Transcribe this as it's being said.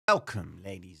Welcome,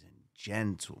 ladies and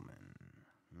gentlemen.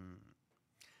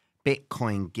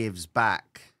 Bitcoin gives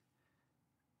back.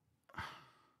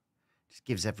 Just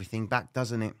gives everything back,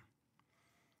 doesn't it?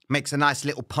 Makes a nice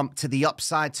little pump to the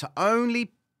upside to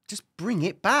only just bring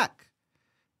it back.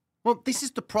 Well, this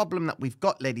is the problem that we've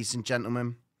got, ladies and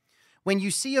gentlemen. When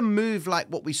you see a move like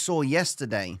what we saw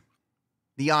yesterday,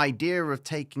 the idea of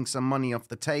taking some money off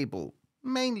the table,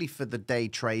 mainly for the day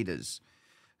traders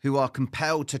who are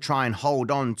compelled to try and hold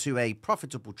on to a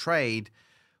profitable trade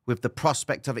with the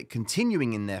prospect of it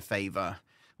continuing in their favor,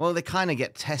 well, they kind of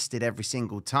get tested every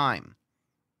single time.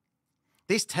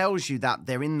 This tells you that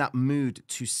they're in that mood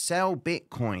to sell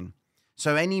Bitcoin.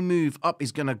 So any move up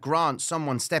is going to grant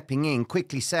someone stepping in,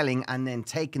 quickly selling, and then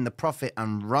taking the profit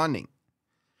and running.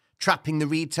 Trapping the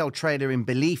retail trader in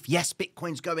belief, yes,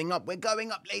 Bitcoin's going up. We're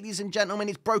going up, ladies and gentlemen.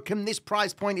 It's broken this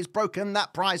price point. It's broken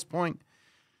that price point.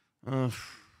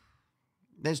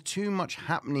 There's too much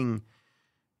happening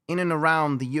in and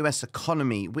around the US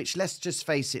economy, which, let's just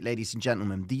face it, ladies and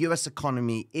gentlemen, the US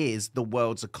economy is the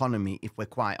world's economy, if we're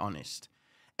quite honest.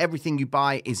 Everything you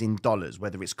buy is in dollars,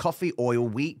 whether it's coffee, oil,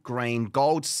 wheat, grain,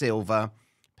 gold, silver,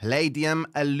 palladium,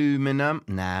 aluminum.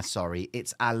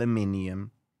 It's aluminium.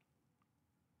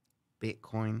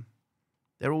 Bitcoin.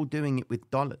 They're all doing it with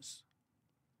dollars.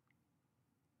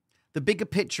 The bigger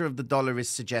picture of the dollar is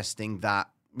suggesting that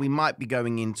we might be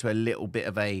going into a little bit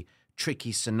of a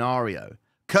tricky scenario,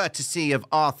 courtesy of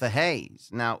Arthur Hayes.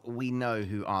 Now, we know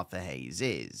who Arthur Hayes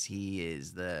is. He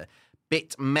is the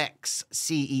BitMEX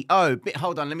CEO.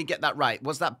 Hold on, let me get that right.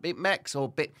 Was that BitMEX or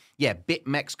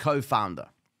BitMEX co-founder,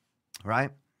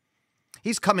 right?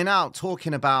 He's coming out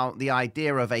talking about the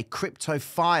idea of a crypto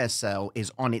fire sale is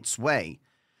on its way.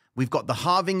 We've got the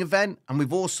halving event, and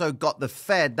we've also got the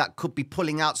Fed that could be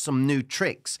pulling out some new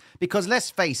tricks. Because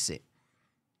let's face it,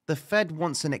 the Fed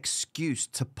wants an excuse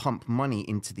to pump money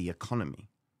into the economy.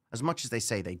 As much as they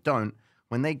say they don't,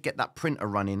 when they get that printer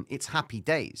running, it's happy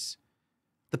days.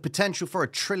 The potential for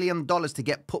 $1 trillion to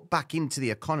get put back into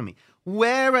the economy.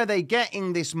 Where are they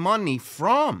getting this money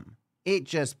from? It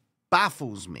just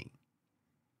baffles me.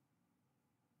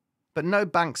 But no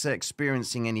banks are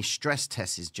experiencing any stress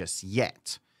tests just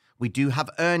yet. We do have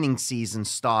earnings season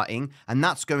starting, and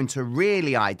that's going to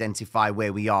really identify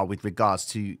where we are with regards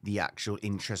to the actual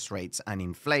interest rates and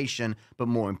inflation. But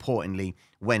more importantly,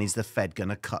 when is the Fed going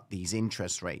to cut these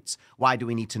interest rates? Why do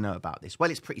we need to know about this?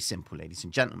 Well, it's pretty simple, ladies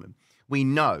and gentlemen. We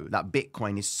know that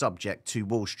Bitcoin is subject to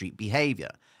Wall Street behavior.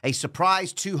 A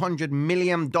surprise $200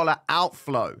 million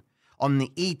outflow on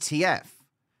the ETF.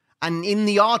 And in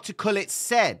the article, it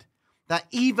said that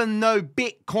even though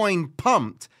Bitcoin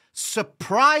pumped,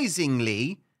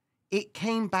 surprisingly, it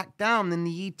came back down and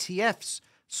the ETFs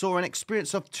saw an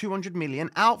experience of 200 million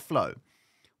outflow.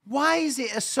 Why is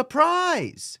it a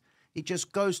surprise? It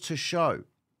just goes to show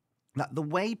that the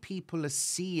way people are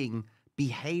seeing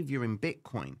behavior in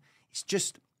Bitcoin, it's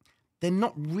just, they're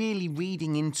not really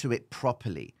reading into it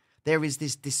properly. There is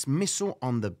this dismissal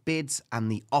on the bids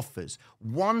and the offers.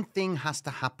 One thing has to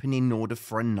happen in order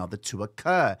for another to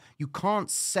occur. You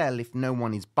can't sell if no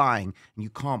one is buying, and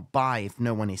you can't buy if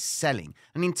no one is selling.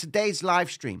 And in today's live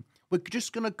stream, we're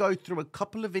just going to go through a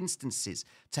couple of instances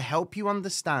to help you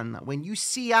understand that when you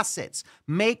see assets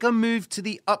make a move to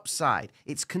the upside,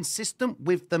 it's consistent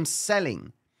with them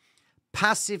selling.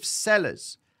 Passive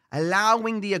sellers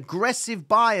allowing the aggressive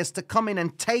buyers to come in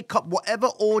and take up whatever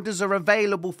orders are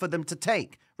available for them to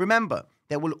take. Remember,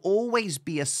 there will always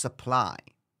be a supply.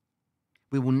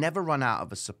 We will never run out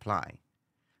of a supply.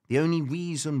 The only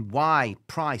reason why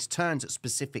price turns at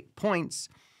specific points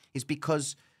is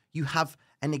because you have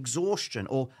an exhaustion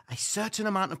or a certain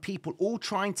amount of people all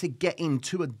trying to get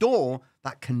into a door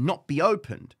that cannot be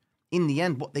opened. In the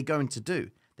end, what they're going to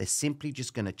do, they're simply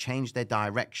just going to change their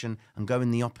direction and go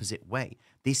in the opposite way.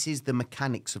 This is the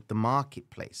mechanics of the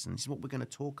marketplace, and this is what we're going to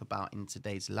talk about in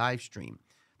today's live stream.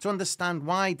 To understand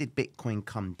why did Bitcoin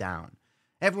come down?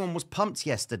 Everyone was pumped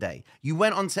yesterday. You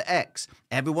went onto X,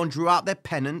 everyone drew out their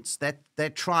pennants, their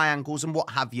triangles and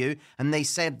what have you, and they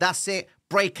said, that's it,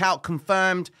 breakout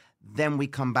confirmed. Then we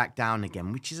come back down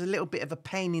again, which is a little bit of a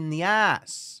pain in the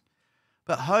ass.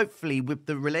 But hopefully with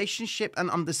the relationship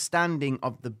and understanding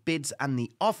of the bids and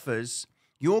the offers,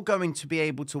 you're going to be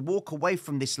able to walk away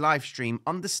from this live stream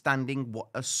understanding what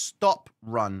a stop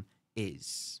run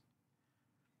is.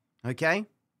 Okay?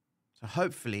 So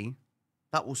hopefully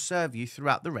that will serve you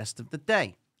throughout the rest of the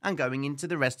day and going into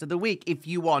the rest of the week. If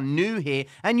you are new here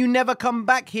and you never come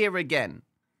back here again,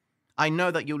 I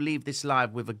know that you'll leave this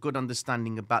live with a good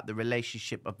understanding about the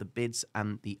relationship of the bids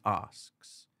and the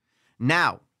asks.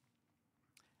 Now,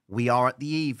 we are at the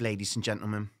eve, ladies and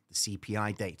gentlemen, the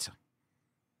CPI data.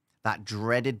 That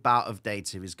dreaded bout of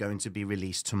data is going to be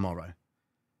released tomorrow.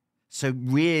 So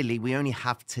really, we only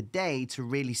have today to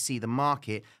really see the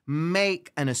market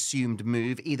make an assumed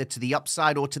move, either to the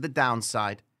upside or to the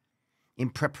downside, in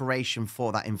preparation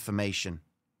for that information.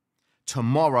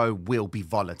 Tomorrow will be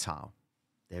volatile.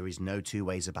 There is no two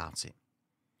ways about it.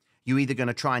 You're either going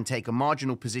to try and take a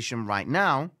marginal position right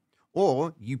now,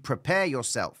 or you prepare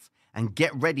yourself and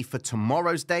get ready for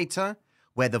tomorrow's data,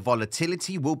 where the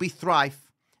volatility will be thrice,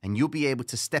 and you'll be able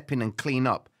to step in and clean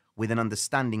up with an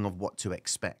understanding of what to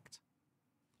expect.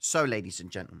 So, ladies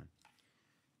and gentlemen,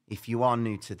 if you are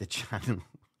new to the channel,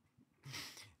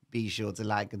 be sure to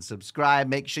like and subscribe.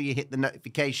 Make sure you hit the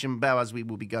notification bell, as we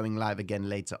will be going live again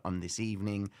later on this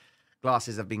evening.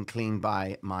 Glasses have been cleaned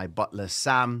by my butler,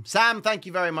 Sam. Sam, thank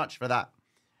you very much for that.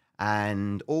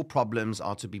 And all problems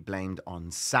are to be blamed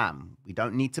on Sam. We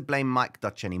don't need to blame Mike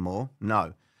Dutch anymore.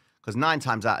 No, because 9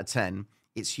 times out of 10,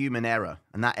 it's human error,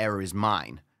 and that error is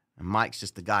mine. And Mike's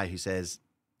just the guy who says,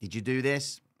 did you do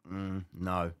this?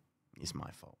 No, it's my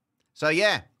fault. So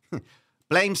yeah,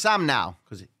 blame Sam now,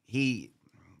 because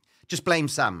just blame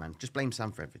Sam, man. Just blame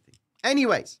Sam for everything.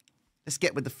 Anyways, let's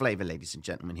get with the flavor, ladies and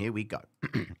gentlemen. Here we go.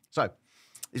 So, this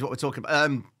is what we're talking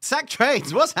about. Sack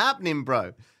trades, what's happening,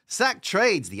 bro? Sack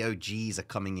trades, the OGs are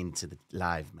coming into the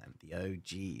live, man. The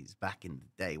OGs back in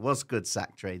the day. What's good,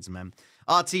 sack trades, man?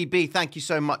 RTB, thank you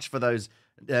so much for those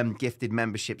gifted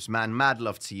memberships, man. Mad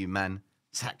love to you, man.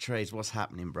 Sack trades, what's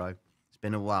happening, bro? It's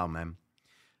been a while, man.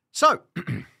 So,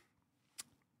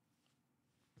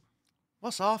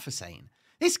 what's Arthur saying?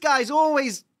 This guy's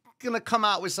always going to come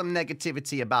out with some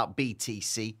negativity about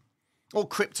BTC or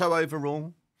crypto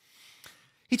overall.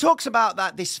 He talks about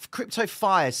that this crypto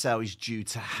fire sale is due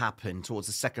to happen towards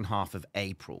the second half of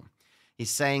April. He's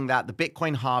saying that the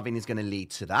Bitcoin halving is going to lead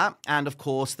to that. And, of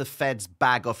course, the Fed's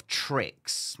bag of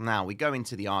tricks. Now, we go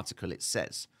into the article, it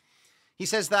says. He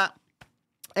says that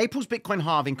April's Bitcoin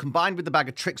halving, combined with the bag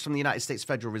of tricks from the United States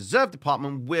Federal Reserve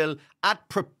Department, will add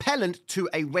propellant to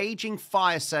a raging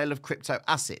fire sale of crypto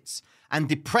assets and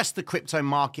depress the crypto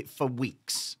market for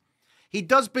weeks. He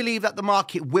does believe that the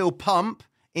market will pump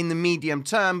in the medium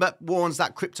term, but warns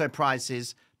that crypto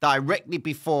prices directly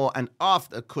before and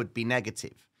after could be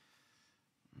negative.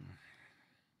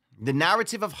 The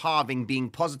narrative of halving being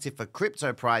positive for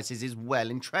crypto prices is well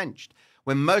entrenched.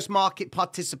 When most market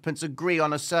participants agree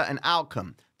on a certain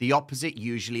outcome, the opposite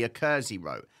usually occurs, he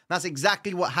wrote. That's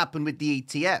exactly what happened with the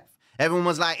ETF. Everyone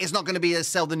was like, it's not going to be a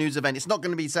sell the news event. It's not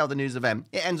going to be a sell the news event.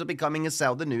 It ends up becoming a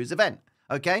sell the news event.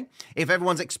 Okay? If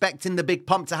everyone's expecting the big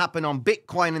pump to happen on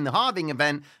Bitcoin in the halving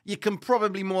event, you can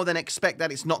probably more than expect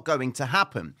that it's not going to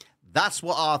happen. That's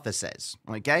what Arthur says,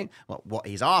 okay? Well, what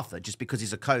is Arthur? Just because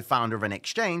he's a co-founder of an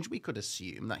exchange, we could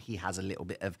assume that he has a little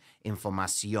bit of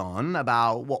information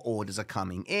about what orders are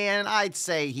coming in. I'd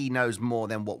say he knows more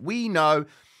than what we know,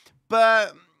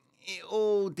 but it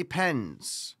all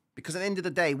depends. Because at the end of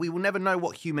the day, we will never know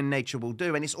what human nature will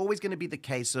do, and it's always going to be the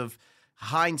case of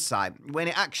hindsight. When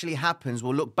it actually happens,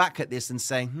 we'll look back at this and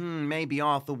say, maybe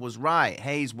Arthur was right,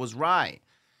 Hayes was right,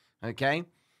 okay?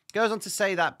 Goes on to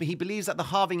say that he believes that the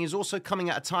halving is also coming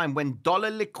at a time when dollar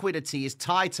liquidity is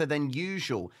tighter than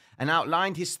usual, and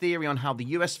outlined his theory on how the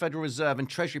US Federal Reserve and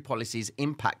Treasury policies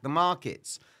impact the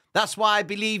markets. That's why I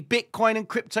believe Bitcoin and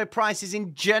crypto prices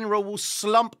in general will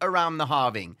slump around the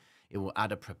halving. It will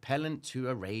add a propellant to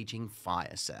a raging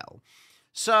fire sale.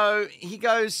 So he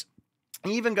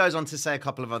even goes on to say a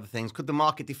couple of other things. Could the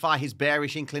market defy his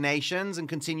bearish inclinations and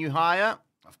continue higher?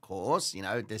 Of course,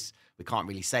 we can't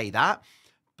really say that.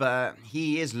 But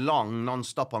he is long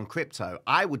non-stop on crypto.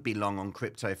 I would be long on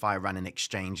crypto if I ran an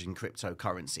exchange in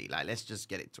cryptocurrency. Like, let's just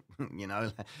get it,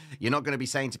 you're not going to be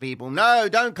saying to people, no,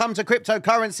 don't come to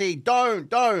cryptocurrency.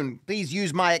 Don't. Please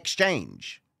use my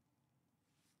exchange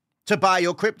to buy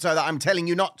your crypto that I'm telling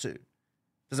you not to.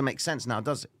 Doesn't make sense now,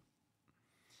 does it?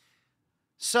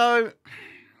 So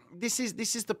this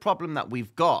is the problem that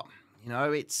we've got.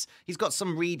 He's got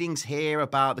some readings here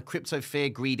about the crypto fear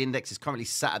greed index is currently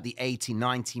sat at the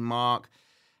 80-90 mark.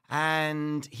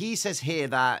 And he says here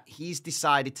that he's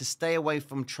decided to stay away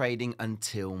from trading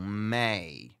until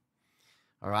May.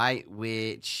 All right,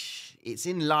 which it's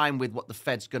in line with what the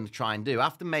Fed's going to try and do.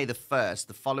 After May the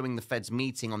 1st, following the Fed's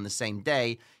meeting on the same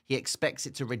day, he expects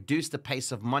it to reduce the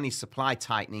pace of money supply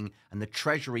tightening, and the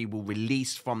Treasury will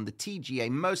release from the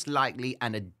TGA most likely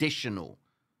an additional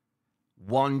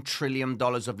 $1 trillion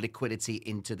of liquidity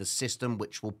into the system,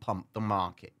 which will pump the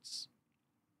markets.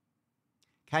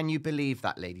 Can you believe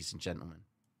that, ladies and gentlemen?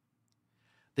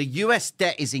 The US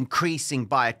debt is increasing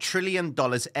by $1 trillion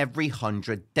every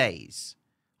 100 days.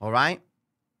 All right?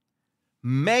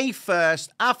 May 1st,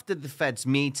 after the Fed's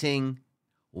meeting,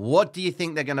 What do you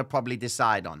think they're going to probably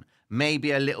decide on?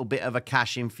 Maybe a little bit of a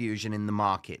cash infusion in the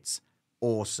markets.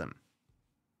 Awesome.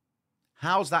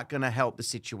 How's that going to help the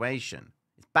situation?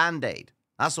 It's Band-Aid.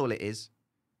 That's all it is.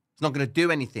 It's not going to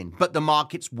do anything, but the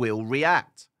markets will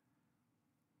react.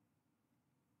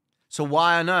 So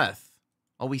why on earth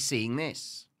are we seeing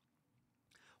this?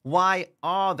 Why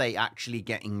are they actually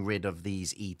getting rid of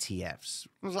these ETFs?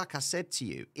 Like I said to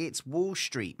you, it's Wall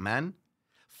Street, man.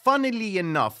 Funnily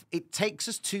enough, it takes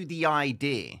us to the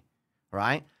idea,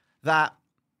 right, that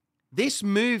this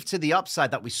move to the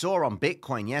upside that we saw on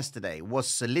Bitcoin yesterday was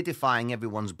solidifying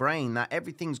everyone's brain that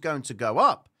everything's going to go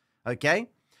up, okay?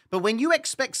 But when you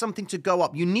expect something to go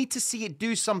up, you need to see it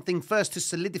do something first to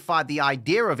solidify the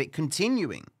idea of it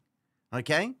continuing,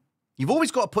 okay? You've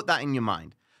always got to put that in your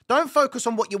mind. Don't focus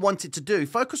on what you want it to do.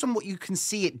 Focus on what you can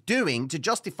see it doing to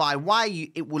justify why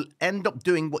it will end up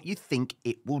doing what you think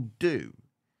it will do.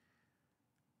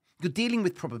 You're dealing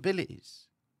with probabilities,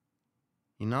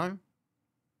 you know?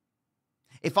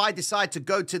 If I decide to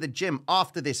go to the gym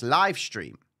after this live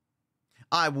stream,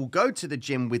 I will go to the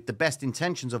gym with the best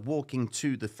intentions of walking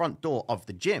to the front door of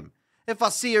the gym. If I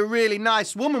see a really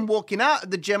nice woman walking out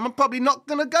of the gym, I'm probably not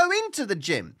going to go into the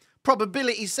gym.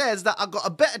 Probability says that I've got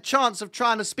a better chance of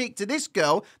trying to speak to this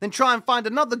girl than try and find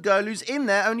another girl who's in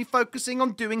there only focusing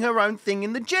on doing her own thing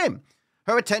in the gym.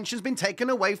 Her attention's been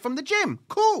taken away from the gym.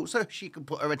 Cool. So she can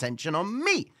put her attention on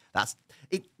me. That's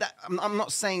it. I'm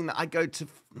not saying that I go to...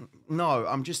 No,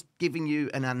 I'm just giving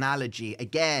you an analogy.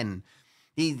 Again,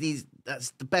 that's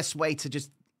the best way to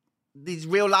just... These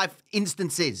real life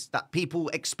instances that people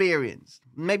experience.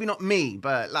 Maybe not me,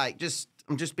 but like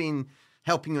I'm just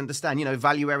helping you understand, you know,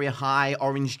 value area high,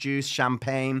 orange juice,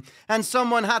 champagne. And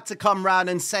someone had to come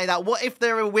round and say that, what if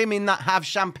there are women that have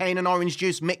champagne and orange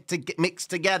juice mixed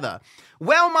together?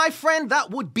 Well, my friend,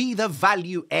 that would be the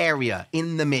value area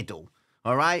in the middle.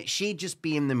 All right? She'd just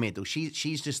be in the middle.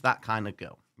 She's just that kind of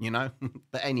girl, you know?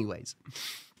 But anyways,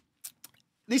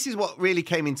 this is what really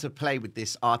came into play with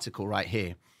this article right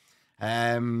here.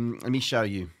 Let me show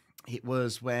you. It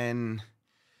was when...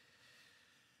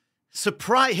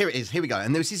 Surprise, here it is, here we go.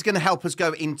 And this is going to help us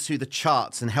go into the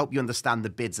charts and help you understand the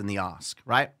bids and the ask,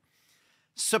 right?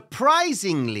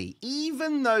 Surprisingly,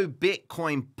 even though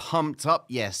Bitcoin pumped up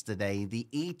yesterday, the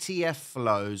ETF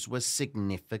flows were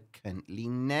significantly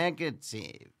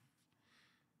negative.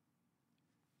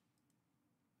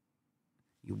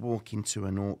 You walk into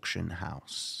an auction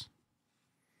house.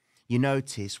 You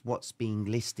notice what's being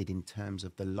listed in terms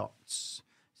of the lots.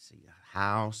 See a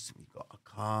house, you've got a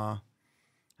car.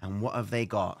 And what have they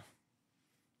got?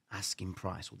 Asking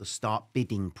price, or the start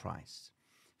bidding price.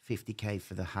 50K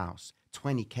for the house,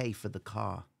 20K for the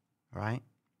car, right?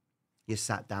 You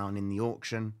sat down in the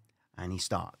auction and he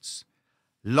starts.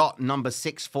 Lot number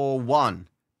 641,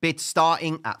 bid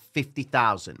starting at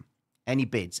 50,000. Any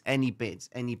bids, any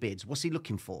bids, any bids. What's he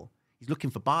looking for? He's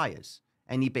looking for buyers.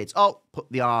 Any bids? Oh, put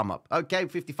the arm up. Okay,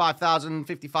 55,000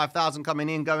 coming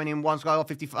in, going in once, go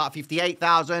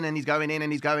 58,000, and he's going in,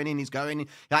 and he's going in, he's going in.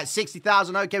 Like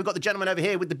 60,000. Okay, we've got the gentleman over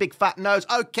here with the big fat nose.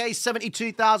 Okay,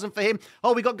 72,000 for him.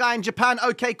 Oh, we got guy in Japan.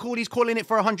 Okay, cool. He's calling it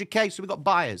for 100K. So we've got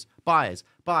buyers, buyers,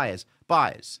 buyers,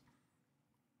 buyers.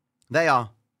 They are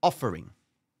offering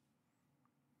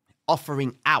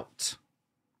out.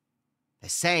 They're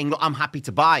saying, look, I'm happy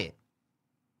to buy it.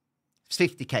 It's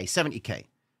 50K, 70K.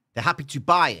 They're happy to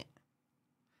buy it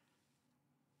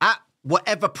at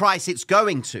whatever price it's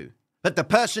going to. But the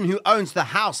person who owns the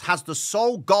house has the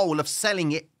sole goal of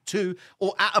selling it to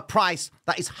or at a price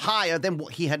that is higher than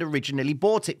what he had originally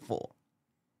bought it for.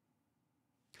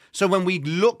 So when we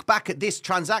look back at this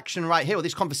transaction right here, or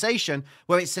this conversation,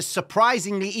 where it says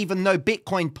surprisingly, even though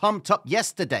Bitcoin pumped up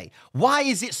yesterday, why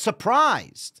is it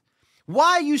surprised?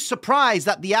 Why are you surprised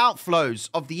that the outflows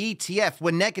of the ETF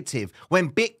were negative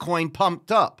when Bitcoin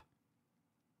pumped up?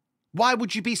 Why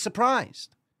would you be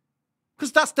surprised?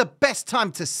 Because that's the best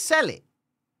time to sell it.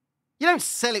 You don't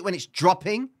sell it when it's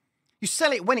dropping. You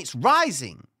sell it when it's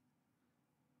rising.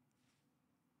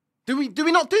 Do we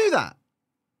not do that?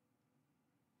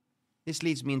 This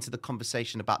leads me into the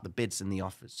conversation about the bids and the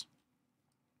offers.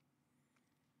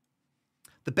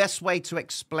 The best way to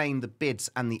explain the bids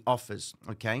and the offers,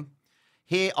 okay?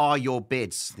 Here are your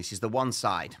bids. This is the one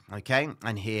side, okay?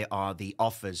 And here are the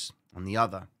offers on the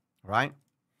other, right?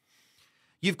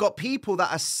 You've got people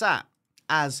that are sat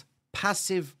as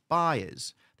passive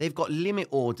buyers. They've got limit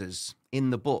orders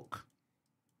in the book,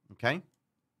 okay?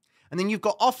 And then you've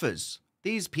got offers.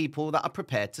 These people that are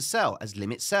prepared to sell as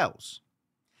limit sells.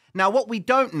 Now, what we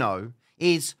don't know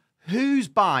is who's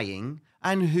buying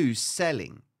and who's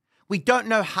selling. We don't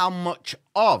know how much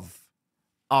of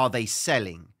are they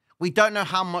selling. We don't know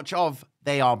how much of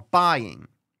they are buying.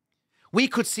 We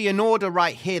could see an order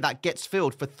right here that gets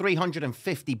filled for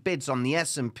 350 bids on the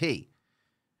S&P.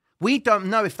 We don't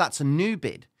know if that's a new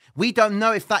bid. We don't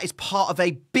know if that is part of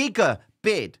a bigger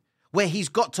bid where he's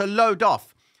got to load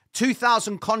off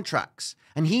 2,000 contracts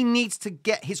and he needs to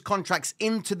get his contracts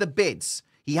into the bids.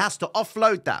 He has to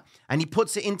offload that and he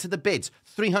puts it into the bids,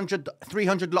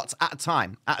 300 lots at a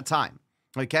time,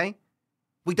 okay?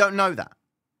 We don't know that.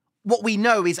 What we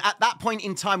know is at that point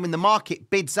in time when the market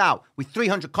bids out with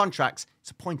 300 contracts, it's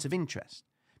a point of interest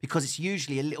because it's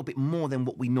usually a little bit more than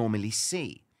what we normally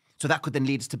see. So that could then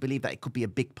lead us to believe that it could be a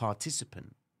big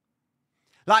participant.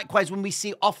 Likewise, when we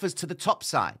see offers to the top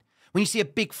side, when you see a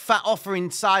big fat offer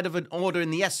inside of an order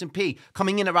in the S&P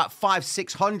coming in about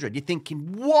 500-600, you're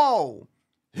thinking, whoa,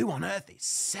 who on earth is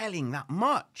selling that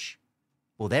much?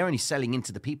 Well, they're only selling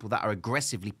into the people that are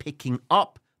aggressively picking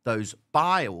up those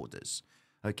buy orders.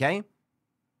 Okay?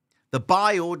 The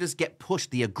buy orders get pushed,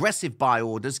 the aggressive buy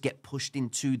orders get pushed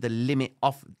into the limit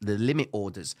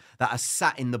orders that are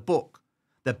sat in the book.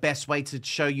 The best way to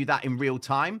show you that in real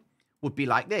time would be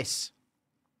like this.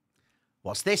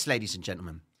 What's this, ladies and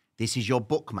gentlemen? This is your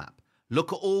book map.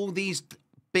 Look at all these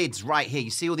bids right here. You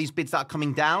see all these bids that are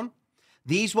coming down?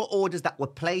 These were orders that were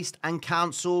placed and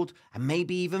cancelled and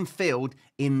maybe even filled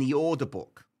in the order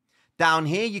book. Down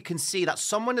here, you can see that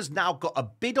someone has now got a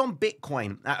bid on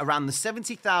Bitcoin at around the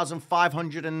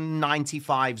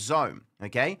 70,595 zone,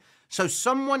 okay? So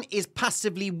someone is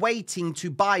passively waiting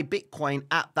to buy Bitcoin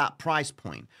at that price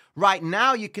point. Right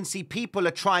now, you can see people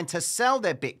are trying to sell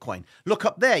their Bitcoin. Look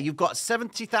up there, you've got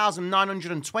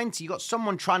 70,920. You've got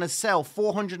someone trying to sell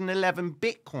 411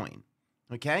 Bitcoin,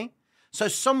 okay? So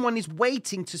someone is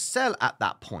waiting to sell at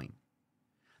that point.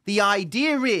 The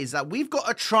idea is that we've got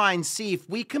to try and see if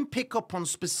we can pick up on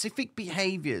specific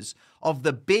behaviors of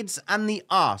the bids and the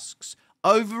asks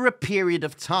over a period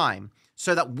of time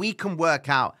so that we can work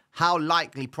out how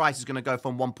likely price is going to go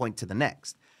from one point to the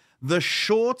next. The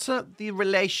shorter the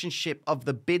relationship of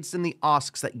the bids and the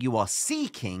asks that you are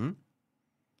seeking,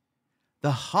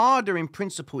 the harder in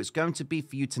principle it's going to be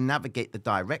for you to navigate the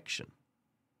direction.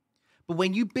 But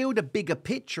when you build a bigger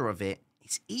picture of it,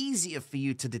 it's easier for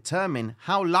you to determine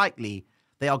how likely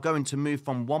they are going to move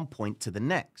from one point to the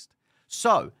next.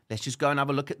 So let's just go and have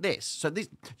a look at this. So this,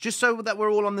 just so that we're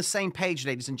all on the same page,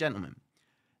 ladies and gentlemen,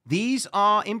 these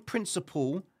are in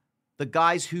principle the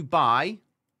guys who buy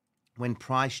when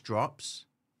price drops.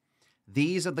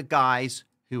 These are the guys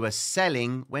who are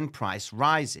selling when price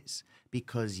rises,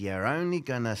 because you're only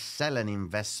going to sell an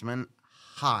investment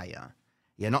higher.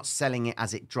 You're not selling it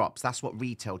as it drops. That's what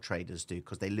retail traders do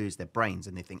because they lose their brains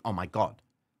and they think, oh my God,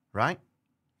 right?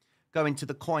 Go into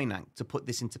the Coinank to put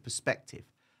this into perspective.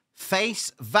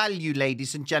 Face value,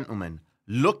 ladies and gentlemen,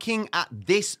 looking at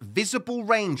this visible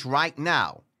range right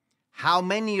now, how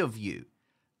many of you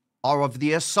are of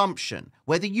the assumption,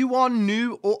 whether you are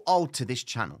new or old to this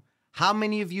channel, how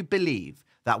many of you believe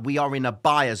that we are in a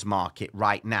buyer's market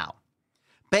right now?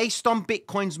 Based on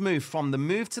Bitcoin's move from the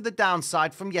move to the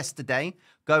downside from yesterday,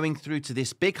 going through to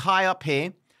this big high up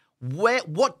here,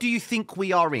 what do you think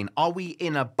we are in? Are we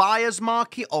in a buyer's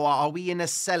market or are we in a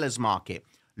seller's market?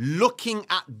 Looking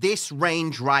at this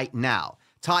range right now,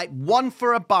 type 1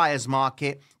 for a buyer's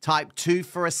market, type 2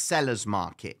 for a seller's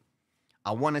market.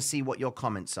 I want to see what your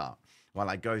comments are while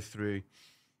I go through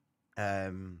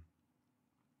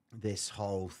this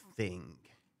whole thing.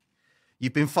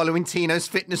 You've been following Tino's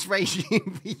fitness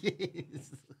regime for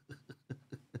years.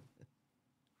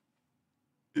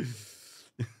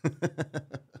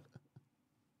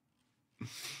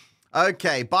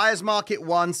 Okay, buyer's market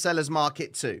 1, seller's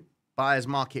market 2. Buyer's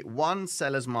market 1,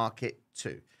 seller's market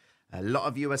 2. A lot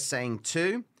of you are saying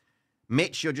 2.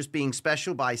 Mitch, you're just being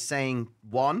special by saying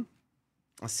 1.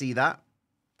 I see that.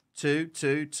 2,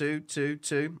 2, 2, 2,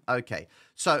 2. Okay.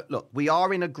 So, look, we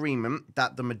are in agreement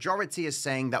that the majority is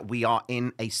saying that we are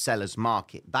in a seller's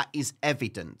market. That is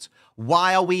evident.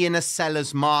 Why are we in a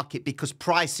seller's market? Because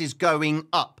price is going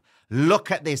up.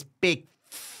 Look at this big,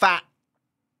 fat,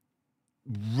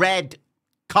 red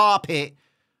carpet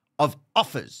of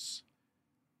offers.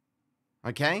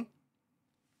 Okay?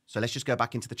 So let's just go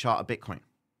back into the chart of Bitcoin.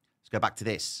 Let's go back to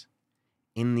this.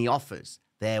 In the offers,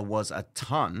 there was a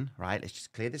ton, right? Let's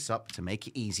just clear this up to make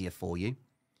it easier for you.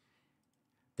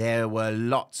 There were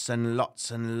lots and lots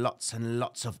and lots and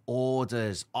lots of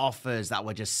orders, offers that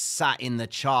were just sat in the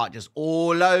chart, just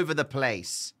all over the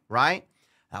place, right?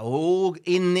 All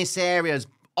in this area,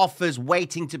 offers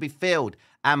waiting to be filled.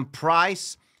 And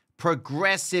price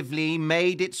progressively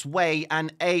made its way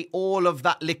and ate all of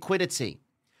that liquidity.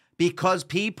 because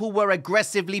people were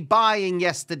aggressively buying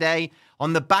yesterday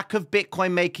on the back of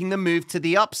Bitcoin making the move to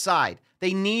the upside.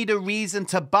 They need a reason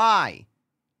to buy.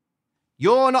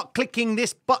 You're not clicking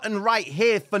this button right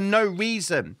here for no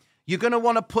reason. You're going to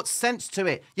want to put sense to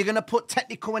it. You're going to put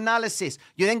technical analysis.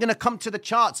 You're then going to come to the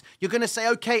charts. You're going to say,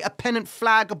 okay, a pennant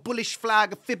flag, a bullish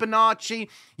flag, a Fibonacci,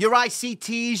 your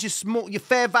ICTs, your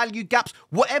fair value gaps,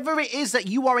 whatever it is that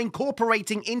you are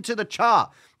incorporating into the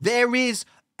chart. There is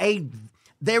a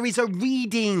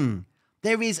reading.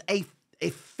 There is a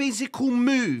physical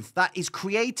move that is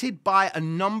created by a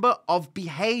number of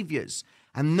behaviors.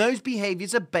 And those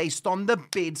behaviors are based on the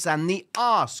bids and the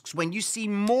asks. When you see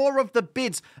more of the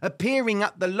bids appearing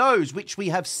at the lows, which we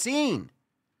have seen,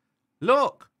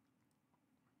 look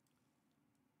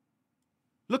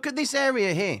at this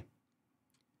area here.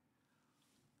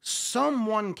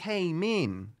 Someone came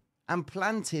in and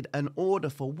planted an order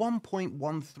for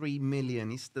 1.13 million.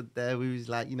 He stood there, he was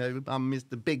like, I'm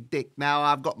Mr. Big Dick now.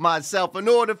 I've got myself an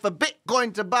order for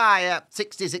Bitcoin to buy at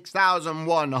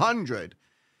 66,100.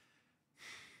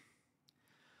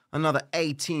 Another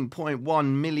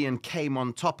 18.1 million came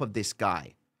on top of this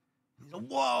guy.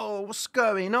 Whoa, what's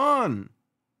going on?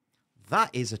 That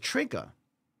is a trigger.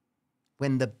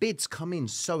 When the bids come in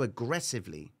so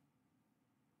aggressively,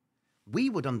 we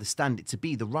would understand it to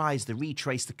be the rise, the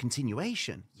retrace, the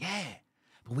continuation. Yeah,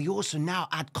 but we also now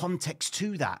add context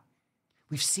to that.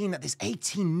 We've seen that there's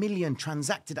 18 million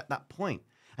transacted at that point.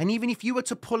 And even if you were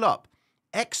to pull up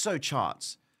exo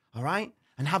charts, all right,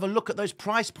 and have a look at those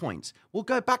price points. We'll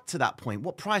go back to that point.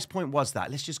 What price point was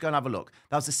that? Let's just go and have a look.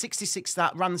 That was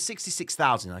the around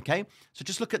 66,000, okay? So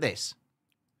just look at this,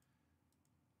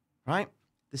 right?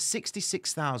 The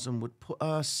 66,000 would put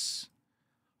us,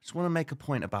 I just want to make a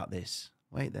point about this.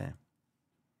 Wait there.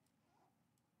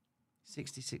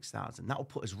 66,000. That will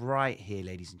put us right here,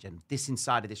 ladies and gentlemen. This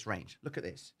inside of this range. Look at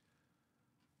this.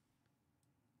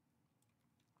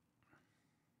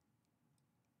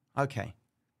 Okay.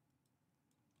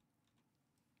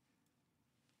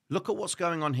 Look at what's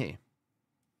going on here.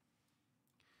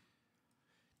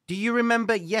 Do you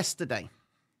remember yesterday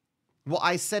what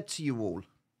I said to you all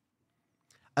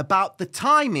about the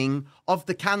timing of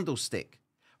the candlestick?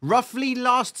 Roughly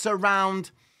lasts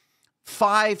around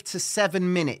 5 to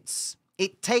 7 minutes.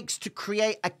 It takes to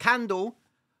create a candle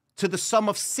to the sum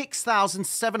of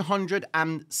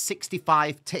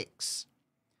 6,765 ticks.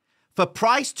 For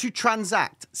price to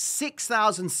transact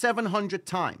 6,700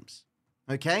 times,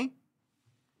 okay?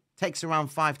 Takes around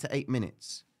 5 to 8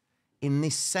 minutes. In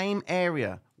this same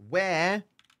area where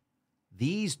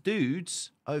these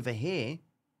dudes over here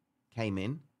came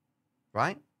in,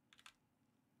 right?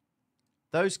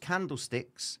 Those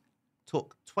candlesticks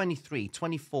took 23,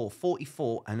 24,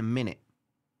 44 and a minute.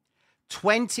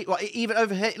 20, well, even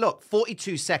over here, look,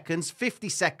 42 seconds, 50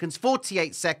 seconds,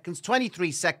 48 seconds,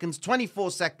 23 seconds,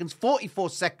 24 seconds, 44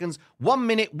 seconds, 1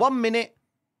 minute,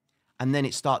 and then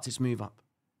it starts its move up.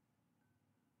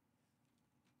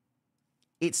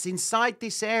 It's inside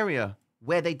this area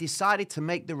where they decided to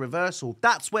make the reversal.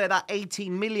 That's where that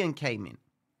 18 million came in.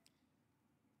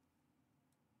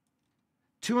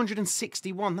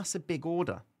 261, that's a big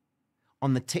order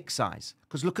on the tick size.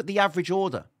 Because look at the average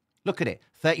order. Look at it.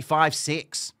 35,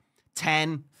 6,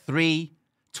 10, 3,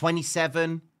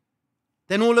 27.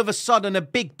 Then all of a sudden a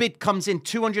big bid comes in,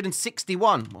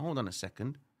 261. Hold on a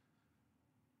second.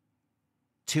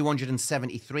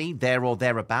 273, there or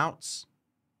thereabouts.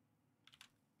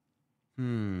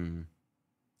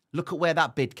 Look at where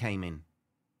that bid came in.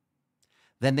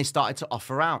 Then they started to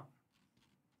offer out.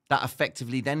 That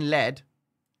effectively then led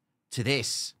to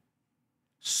this.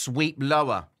 Sweep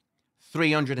lower.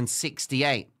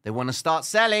 368. They want to start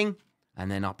selling.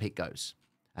 And then up it goes.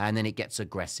 And then it gets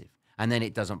aggressive. And then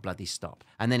it doesn't bloody stop.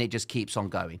 And then it just keeps on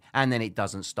going. And then it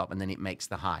doesn't stop. And then it makes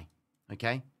the high.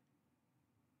 Okay?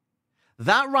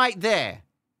 That right there,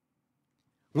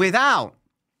 without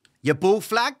your bull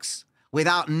flags,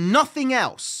 without nothing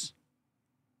else,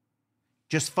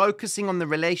 just focusing on the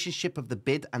relationship of the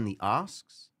bid and the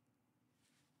asks,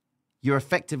 you're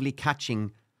effectively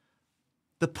catching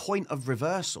the point of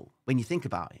reversal when you think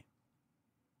about it.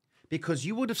 Because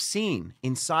you would have seen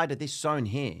inside of this zone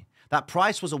here, that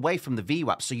price was away from the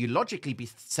VWAP, so you logically be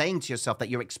saying to yourself that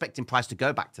you're expecting price to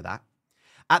go back to that.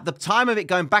 At the time of it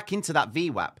going back into that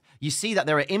VWAP, you see that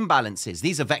there are imbalances.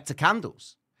 These are vector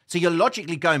candles. So you're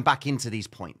logically going back into these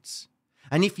points.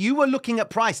 And if you were looking at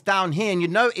price down here and you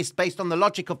notice based on the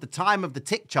logic of the time of the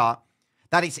tick chart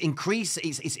that it's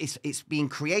it's being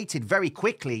created very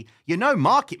quickly. You know,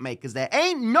 market makers, there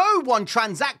ain't no one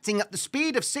transacting at the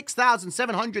speed of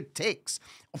 6,700 ticks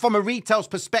from a retail's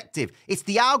perspective. It's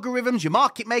the algorithms, your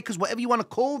market makers, whatever you want to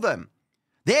call them.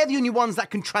 They're the only ones that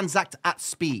can transact at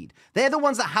speed. They're the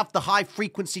ones that have the high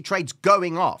frequency trades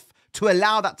going off to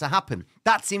allow that to happen.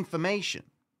 That's information.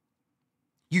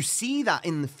 You see that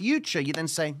in the future, you then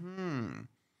say,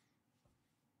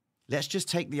 let's just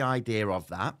take the idea of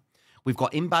that. We've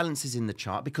got imbalances in the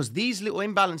chart because these little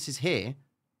imbalances here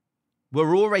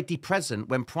were already present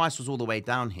when price was all the way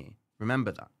down here.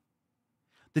 Remember that.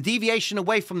 The deviation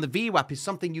away from the VWAP is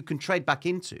something you can trade back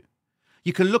into.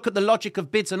 You can look at the logic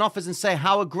of bids and offers and say,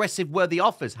 how aggressive were the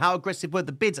offers? How aggressive were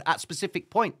the bids at specific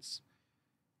points?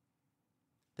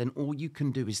 Then all you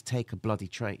can do is take a bloody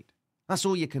trade. That's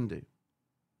all you can do.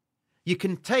 You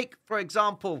can take, for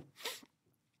example,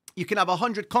 you can have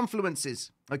 100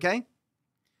 confluences, okay?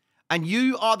 And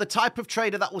you are the type of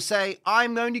trader that will say,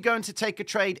 I'm only going to take a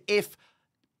trade if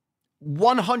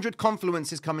 100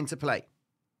 confluences come into play.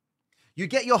 You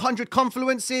get your 100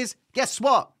 confluences, guess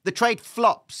what? The trade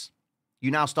flops.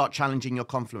 You now start challenging your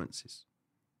confluences.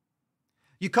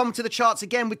 You come to the charts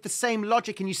again with the same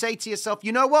logic and you say to yourself,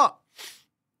 you know what?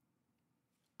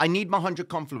 I need my 100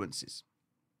 confluences,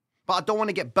 but I don't want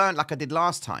to get burnt like I did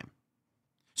last time.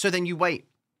 So then you wait.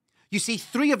 You see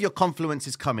 3 of your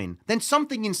confluences come in. Then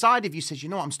something inside of you says, you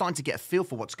know what, I'm starting to get a feel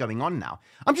for what's going on now.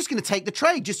 I'm just going to take the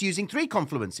trade just using 3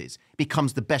 confluences. It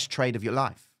becomes the best trade of your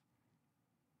life.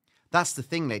 That's the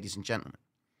thing, ladies and gentlemen.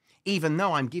 Even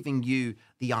though I'm giving you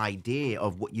the idea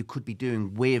of what you could be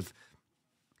doing with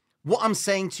what I'm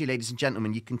saying to you, ladies and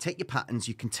gentlemen, you can take your patterns,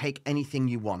 you can take anything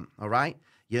you want, all right?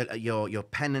 Your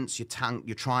pennants,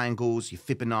 your triangles, your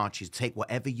Fibonacci's, take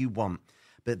whatever you want.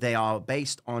 But they are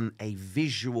based on a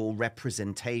visual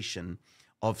representation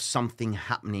of something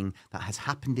happening that has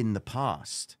happened in the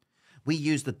past. We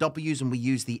use the W's and we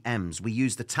use the M's. We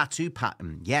use the tattoo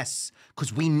pattern, yes,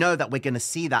 because we know that we're going to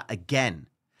see that again.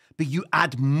 But you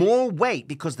add more weight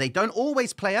because they don't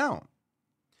always play out.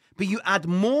 But you add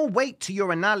more weight to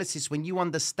your analysis when you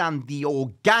understand the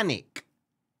organic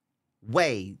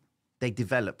way they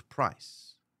develop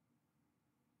price.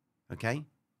 Okay?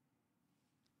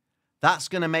 That's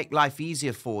going to make life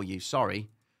easier for you. Sorry.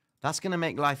 That's going to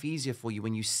make life easier for you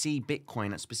when you see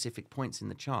Bitcoin at specific points in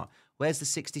the chart. Where's the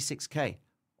 66K?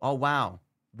 Oh, wow.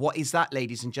 What is that,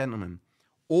 ladies and gentlemen?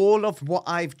 All of what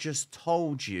I've just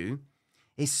told you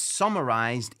is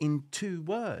summarized in 2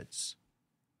 words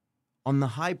on the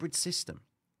hybrid system.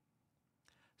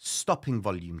 Stopping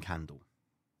volume candle.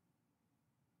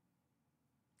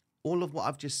 All of what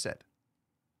I've just said.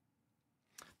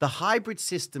 The hybrid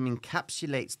system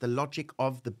encapsulates the logic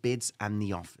of the bids and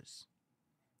the offers.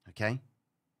 Okay?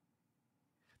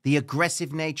 The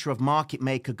aggressive nature of market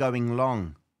maker going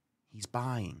long. He's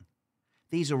buying.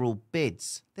 These are all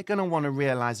bids. They're going to want to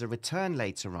realize a return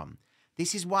later on.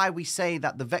 This is why we say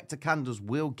that the vector candles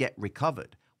will get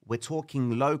recovered. We're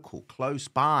talking local, close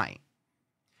by.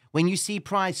 When you see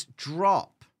price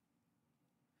drop,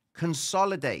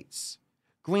 consolidates,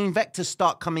 green vectors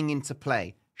start coming into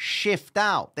play. Shift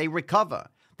out, they recover,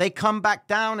 they come back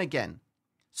down again.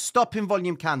 Stopping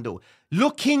volume candle.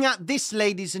 Looking at this,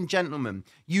 ladies and gentlemen,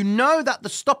 you know that the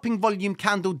stopping volume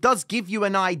candle does give you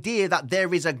an idea that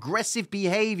there is aggressive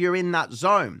behavior in that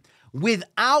zone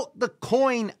without the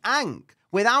coin ank,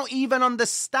 without even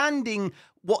understanding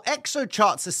what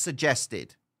exocharts has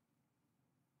suggested.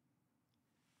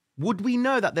 Would we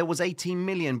know that there was 18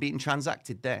 million being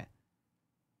transacted there?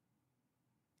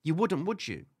 You wouldn't, would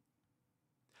you?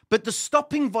 But the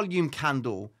stopping volume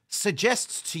candle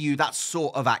suggests to you that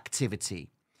sort of activity.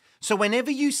 So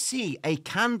whenever you see a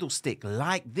candlestick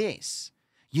like this,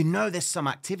 you know there's some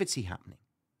activity happening.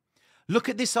 Look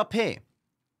at this up here.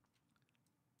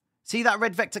 See that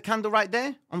red vector candle right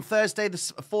there on Thursday, the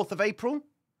 4th of April?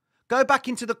 Go back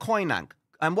into the CoinAnk.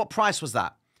 And what price was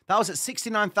that? That was at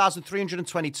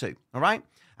 69,322, all right?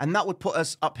 And that would put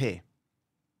us up here.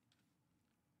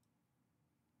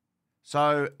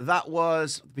 So that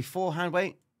was beforehand,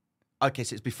 wait. Okay,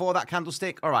 so it's before that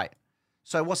candlestick. All right.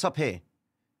 So what's up here?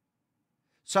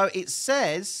 So it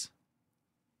says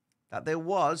that there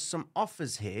was some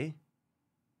offers here.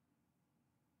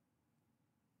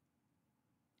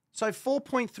 So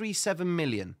 4.37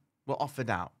 million were offered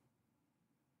out.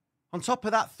 On top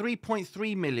of that,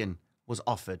 3.3 million was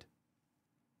offered.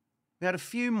 We had a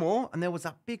few more, and there was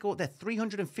that big order there,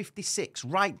 356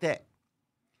 right there.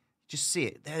 Just see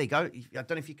it. There you go. I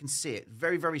don't know if you can see it.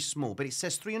 Very, very small, but it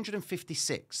says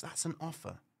 356. That's an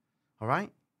offer. All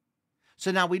right? So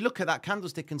now we look at that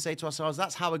candlestick and say to ourselves,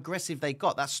 that's how aggressive they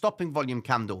got. That stopping volume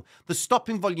candle. The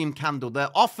stopping volume candle, the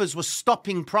offers were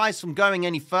stopping price from going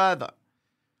any further.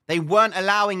 They weren't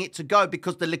allowing it to go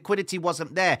because the liquidity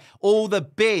wasn't there. All the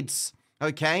bids,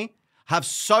 okay, have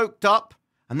soaked up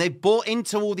and they've bought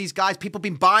into all these guys. People have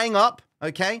been buying up,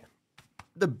 okay.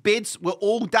 The bids were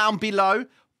all down below,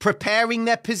 preparing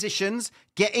their positions,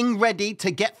 getting ready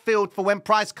to get filled for when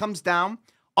price comes down.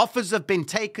 Offers have been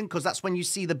taken because that's when you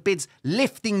see the bids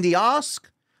lifting the ask.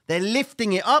 They're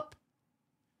lifting it up.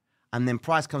 And then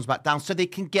price comes back down so they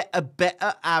can get a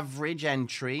better average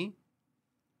entry.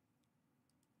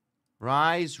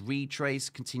 Rise, retrace,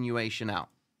 continuation out.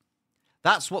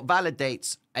 That's what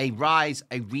validates a rise,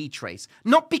 a retrace.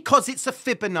 Not because it's a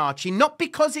Fibonacci, not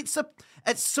because it's a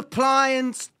supply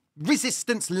and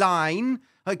resistance line,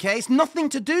 okay? It's nothing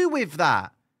to do with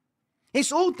that.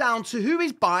 It's all down to who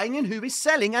is buying and who is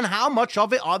selling and how much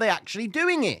of it are they actually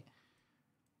doing it.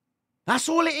 That's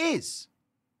all it is.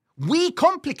 We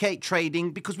complicate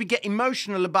trading because we get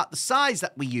emotional about the size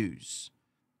that we use.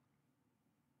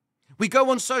 We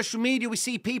go on social media, we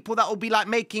see people that will be like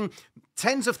making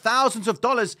tens of thousands of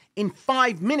dollars in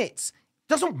 5 minutes.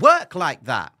 It doesn't work like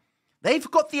that. They've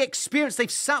got the experience.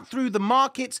 They've sat through the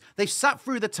markets. They've sat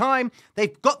through the time.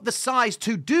 They've got the size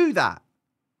to do that.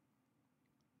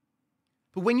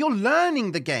 But when you're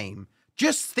learning the game,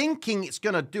 just thinking it's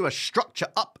going to do a structure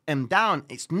up and down,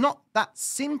 it's not that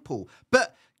simple.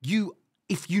 But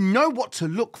if you know what to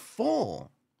look for,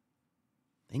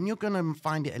 then you're going to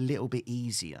find it a little bit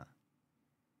easier.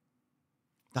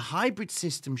 The hybrid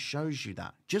system shows you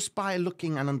that just by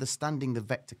looking and understanding the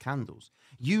vector candles.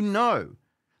 You know,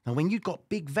 now when you've got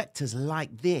big vectors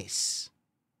like this,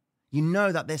 you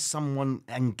know that there's someone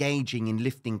engaging in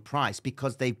lifting price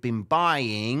because they've been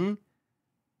buying.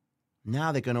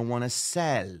 Now they're going to want to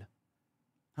sell.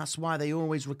 That's why they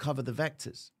always recover the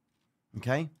vectors.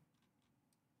 Okay?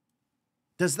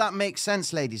 Does that make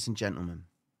sense, ladies and gentlemen?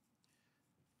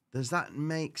 Does that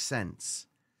make sense?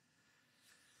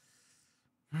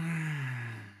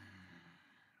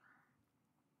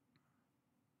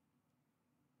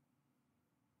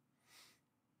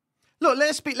 Look,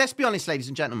 let's be honest, ladies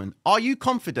and gentlemen. Are you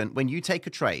confident when you take a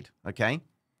trade, okay?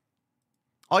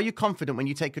 Are you confident when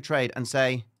you take a trade and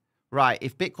say, right,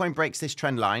 if Bitcoin breaks this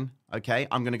trend line, okay,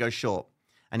 I'm going to go short.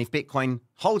 And if Bitcoin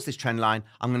holds this trend line,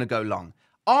 I'm going to go long.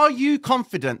 Are you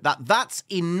confident that that's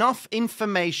enough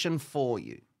information for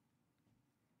you?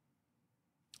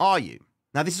 Are you?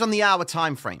 Now, this is on the hour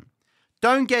time frame.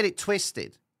 Don't get it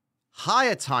twisted.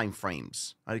 Higher time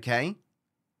frames, okay?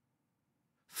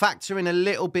 Factor in a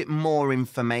little bit more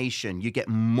information. You get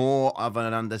more of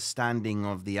an understanding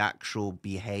of the actual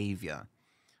behavior,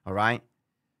 all right?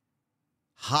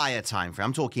 Higher time frame.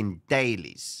 I'm talking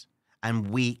dailies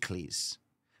and weeklies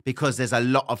because there's a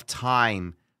lot of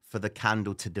time for the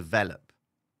candle to develop,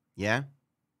 yeah?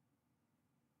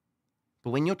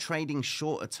 But when you're trading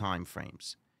shorter time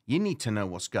frames, you need to know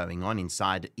what's going on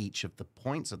inside each of the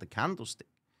points of the candlestick.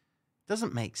 It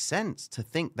doesn't make sense to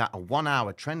think that a 1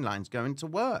 hour trend line is going to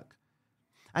work.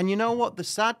 And you know what? The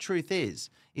sad truth is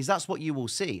that's what you will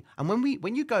see. And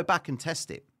when you go back and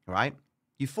test it, right,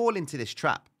 you fall into this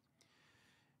trap.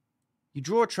 You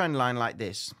draw a trend line like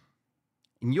this,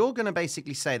 and you're going to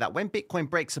basically say that when Bitcoin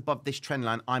breaks above this trend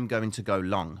line, I'm going to go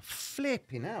long.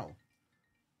 Flipping hell.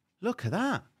 Look at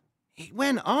that. It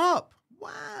went up.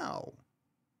 Wow.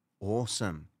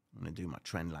 Awesome. I'm going to do my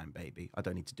trend line, baby. I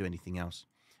don't need to do anything else.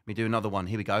 Let me do another one.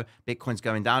 Here we go. Bitcoin's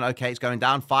going down. Okay, it's going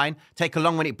down. Fine. Take a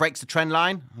long when it breaks the trend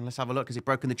line. Let's have a look. Has it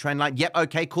broken the trend line? Yep.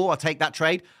 Okay, cool. I'll take that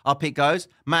trade. Up it goes.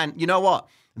 Man, you know what?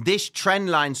 This trend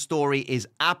line story is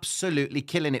absolutely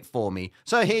killing it for me.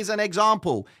 So here's an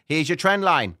example. Here's your trend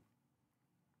line.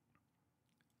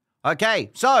 Okay,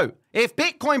 so if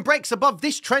Bitcoin breaks above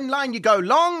this trend line, you go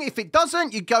long. If it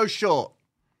doesn't, you go short.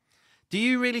 Do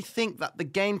you really think that the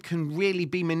game can really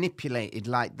be manipulated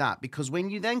like that? Because when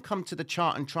you then come to the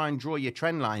chart and try and draw your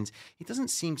trend lines, it doesn't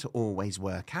seem to always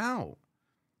work out.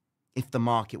 If the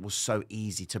market was so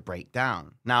easy to break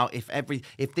down. Now, if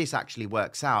this actually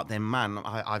works out, then man,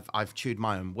 I've chewed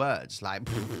my own words. Like,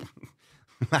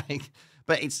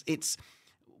 but it's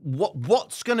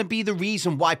what's going to be the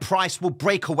reason why price will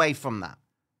break away from that?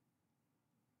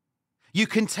 You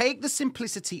can take the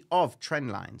simplicity of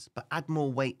trend lines, but add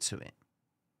more weight to it.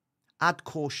 Add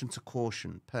caution to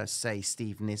caution, per se,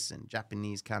 Steve Nissen,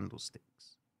 Japanese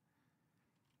candlesticks.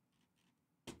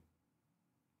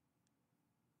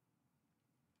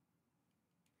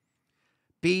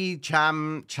 B.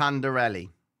 Chandarelli.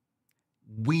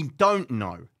 We don't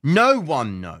know. No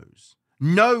one knows.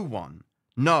 No one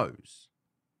knows.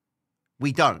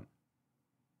 We don't.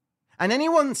 And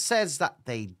anyone says that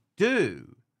they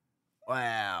do,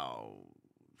 well,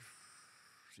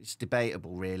 it's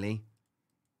debatable, really.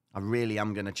 I really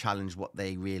am going to challenge what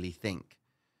they really think,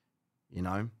 you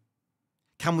know?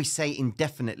 Can we say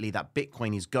indefinitely that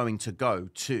Bitcoin is going to go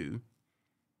to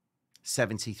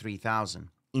 73,000?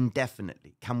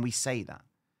 Indefinitely. Can we say that?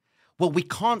 Well, we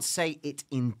can't say it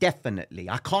indefinitely.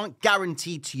 I can't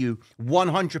guarantee to you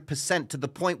 100% to the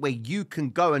point where you can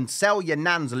go and sell your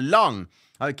nans long,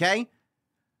 okay?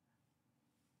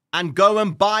 And go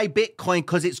and buy Bitcoin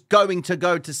because it's going to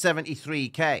go to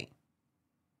 73K.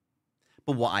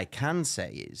 But what I can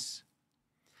say is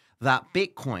that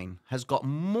Bitcoin has got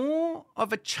more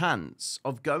of a chance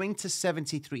of going to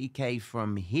 73K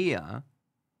from here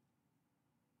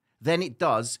than it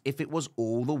does if it was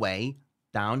all the way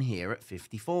down here at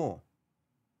 54.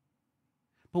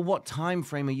 But what time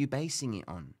frame are you basing it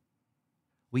on?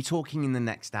 We talking in the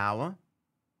next hour,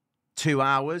 2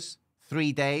 hours,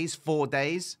 3 days, 4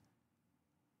 days?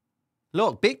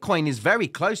 Look, Bitcoin is very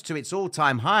close to its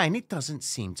all-time high, and it doesn't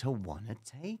seem to want to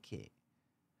take it.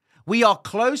 We are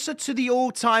closer to the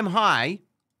all-time high.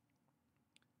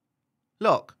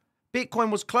 Look,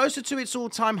 Bitcoin was closer to its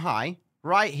all-time high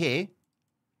right here,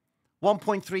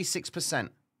 1.36%,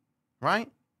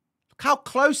 right? Look how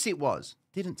close it was.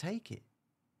 Didn't take it.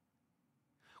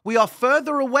 We are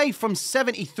further away from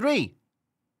 73,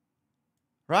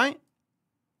 right?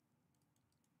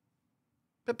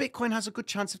 But Bitcoin has a good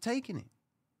chance of taking it.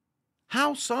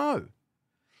 How so?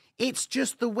 It's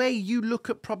just the way you look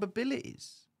at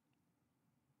probabilities.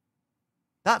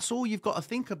 That's all you've got to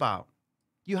think about.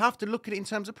 You have to look at it in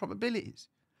terms of probabilities.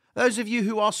 Those of you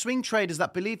who are swing traders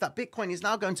that believe that Bitcoin is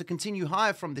now going to continue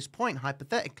higher from this point,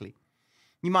 hypothetically,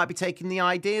 you might be taking the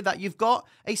idea that you've got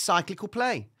a cyclical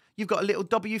play. You've got a little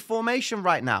W formation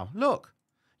right now. Look,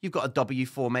 you've got a W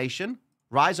formation,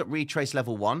 rise up, retrace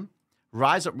level 1,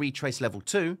 rise up, retrace level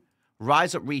 2,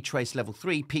 rise up, retrace level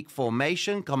 3, peak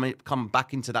formation, come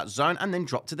back into that zone, and then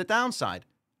drop to the downside.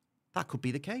 That could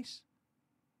be the case.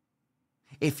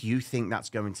 If you think that's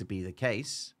going to be the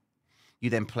case, you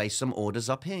then place some orders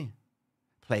up here.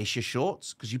 Place your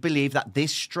shorts because you believe that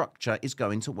this structure is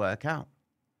going to work out.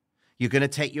 You're going to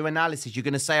take your analysis. You're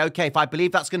going to say, okay, if I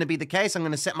believe that's going to be the case, I'm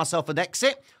going to set myself an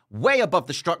exit way above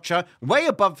the structure, way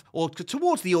above or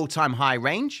towards the all-time high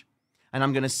range, and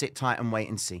I'm going to sit tight and wait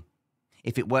and see.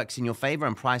 If it works in your favor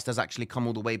and price does actually come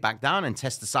all the way back down and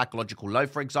test the psychological low,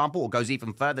 for example, or goes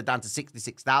even further down to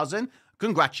 66,000,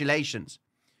 congratulations.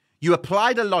 You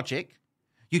applied a logic,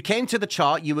 you came to the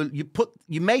chart, you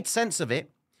made sense of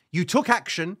it, you took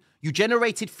action, you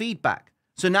generated feedback.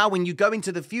 So now when you go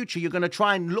into the future, you're going to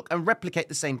try and look and replicate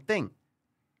the same thing.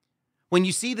 When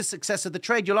you see the success of the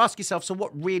trade, you'll ask yourself, so what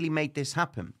really made this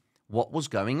happen? What was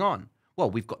going on?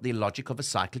 Well, we've got the logic of a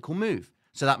cyclical move.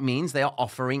 So that means they are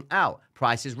offering out.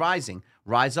 Price is rising.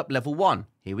 Rise up level 1.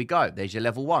 Here we go. There's your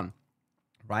level 1.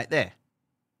 Right there.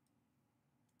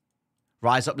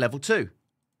 Rise up level 2.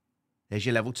 There's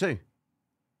your level 2.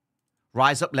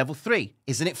 Rise up level 3.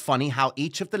 Isn't it funny how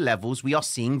each of the levels we are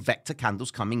seeing vector candles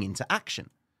coming into action?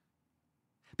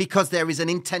 Because there is an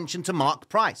intention to mark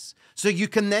price. So you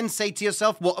can then say to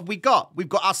yourself, what have we got? We've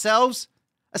got ourselves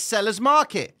a seller's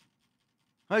market.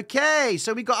 Okay,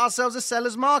 so we got ourselves a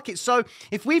seller's market. So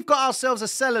if we've got ourselves a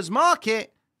seller's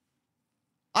market,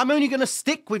 I'm only going to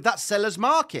stick with that seller's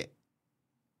market.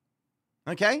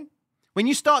 Okay? When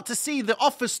you start to see the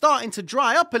offers starting to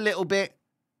dry up a little bit,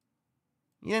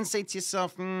 you then say to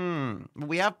yourself,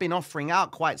 we have been offering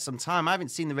out quite some time. I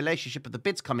haven't seen the relationship of the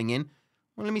bids coming in.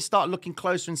 Well, let me start looking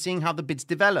closer and seeing how the bids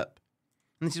develop.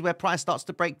 And this is where price starts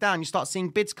to break down. You start seeing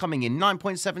bids coming in,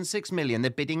 9.76 million. They're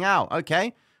bidding out.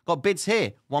 Okay. Got bids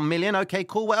here, 1 million. Okay,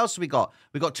 cool. What else have we got?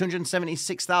 We got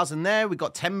 276,000 there. We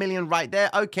got 10 million right there.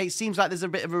 Okay, seems like there's a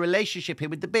bit of a relationship here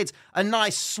with the bids. A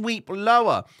nice sweep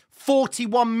lower.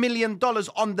 $41 million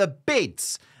on the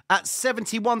bids at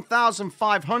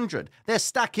 71,500. They're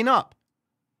stacking up.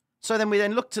 So then we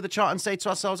then look to the chart and say to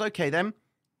ourselves, okay, then,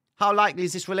 how likely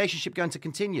is this relationship going to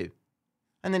continue?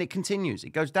 And then it continues. It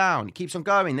goes down. It keeps on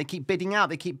going. They keep bidding out.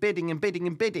 They keep bidding and bidding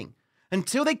and bidding.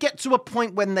 Until they get to a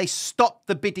point when they stop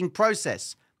the bidding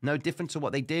process. No different to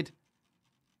what they did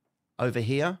over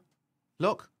here.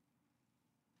 Look.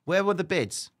 Where were the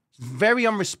bids? Very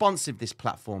unresponsive, this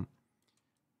platform.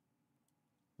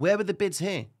 Where were the bids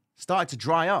here? Started to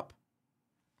dry up.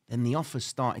 Then the offers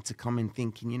started to come in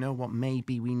thinking, you know what,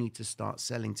 maybe we need to start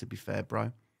selling, to be fair,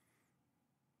 bro.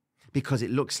 Because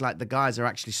it looks like the guys are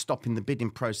actually stopping the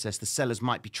bidding process. The sellers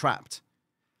might be trapped.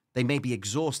 They may be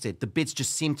exhausted. The bids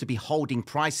just seem to be holding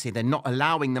price here. They're not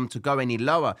allowing them to go any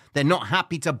lower. They're not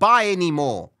happy to buy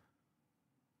anymore.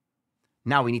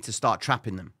 Now we need to start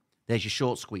trapping them. There's your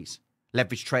short squeeze.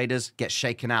 Leverage traders get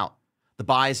shaken out. The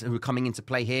buyers who are coming into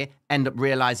play here end up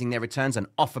realizing their returns and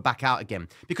offer back out again.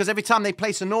 Because every time they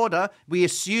place an order, we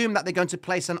assume that they're going to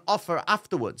place an offer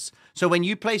afterwards. So when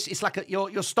you place, it's like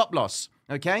your stop loss,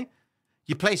 okay?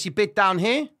 You place your bid down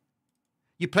here.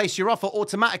 You place your offer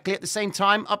automatically at the same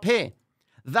time up here.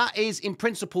 That is, in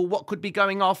principle, what could be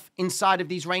going off inside of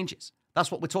these ranges.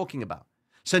 That's what we're talking about.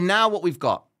 So now what we've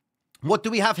got, what do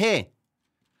we have here?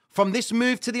 From this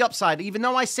move to the upside, even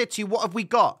though I said to you, what have we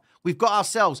got? We've got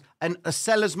ourselves a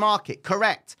seller's market.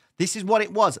 Correct. This is what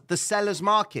it was, the seller's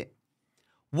market.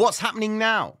 What's happening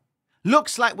now?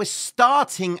 Looks like we're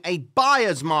starting a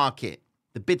buyer's market.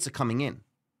 The bids are coming in.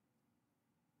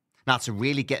 Now, to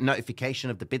really get notification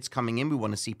of the bids coming in, we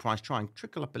want to see price try and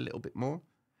trickle up a little bit more.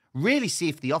 Really see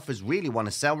if the offers really want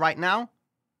to sell right now.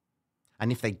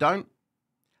 And if they don't,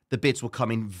 the bids will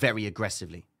come in very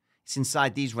aggressively. It's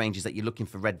inside these ranges that you're looking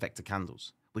for red vector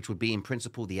candles, which would be in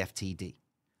principle the FTD.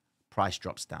 Price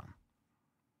drops down.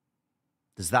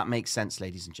 Does that make sense,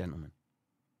 ladies and gentlemen?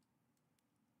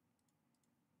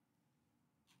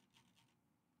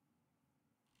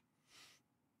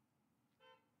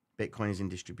 Bitcoin is in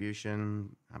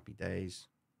distribution. Happy days.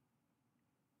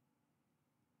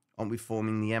 Aren't we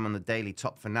forming the M on the daily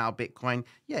top for now, Bitcoin?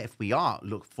 Yeah, if we are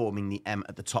forming the M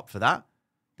at the top for that,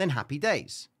 then happy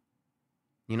days.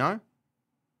 You know?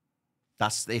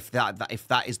 That's if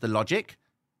that is the logic,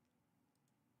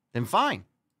 then fine.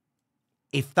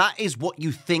 If that is what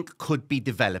you think could be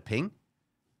developing,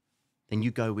 then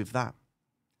you go with that.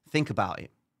 Think about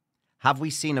it. Have we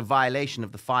seen a violation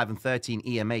of the 5 and 13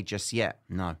 EMA just yet?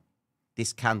 No.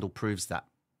 This candle proves that.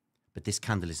 But this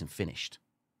candle isn't finished.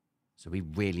 So we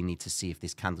really need to see if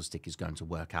this candlestick is going to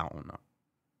work out or not.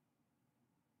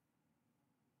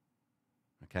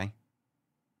 Okay?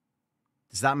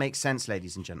 Does that make sense,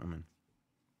 ladies and gentlemen?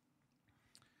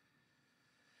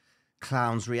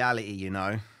 Clown's reality, you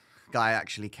know. Guy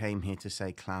actually came here to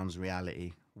say clown's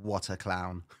reality. What a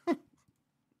clown.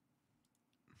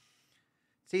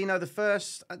 Tino,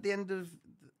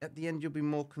 at the end you'll be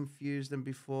more confused than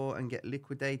before and get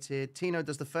liquidated. Tino,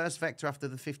 does the first vector after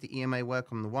the 50 EMA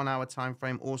work on the 1 hour time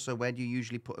frame? Also, where do you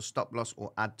usually put a stop loss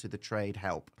or add to the trade?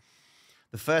 Help.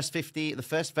 The first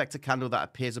vector candle that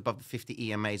appears above the 50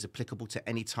 EMA is applicable to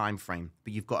any time frame,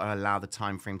 but you've got to allow the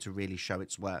time frame to really show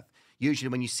its worth. Usually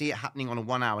when you see it happening on a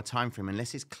 1 hour time frame,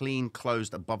 unless it's clean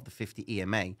closed above the 50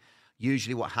 EMA,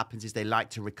 usually what happens is they like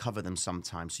to recover them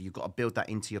sometimes. So you've got to build that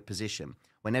into your position.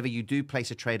 Whenever you do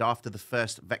place a trade after the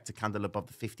first vector candle above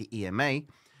the 50 EMA,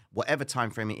 whatever time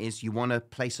frame it is, you want to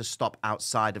place a stop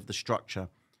outside of the structure.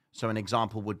 So an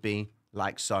example would be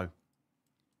like so.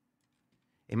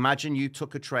 Imagine you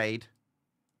took a trade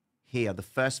here, the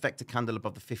first vector candle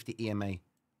above the 50 EMA,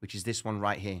 which is this one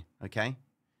right here, okay?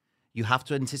 You have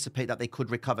to anticipate that they could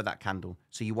recover that candle.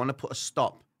 So you want to put a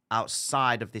stop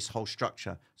outside of this whole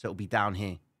structure. So it'll be down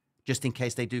here, just in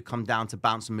case they do come down to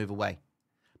bounce and move away.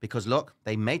 Because look,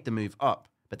 they made the move up,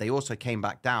 but they also came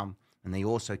back down and they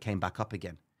also came back up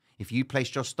again. If you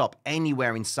placed your stop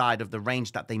anywhere inside of the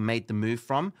range that they made the move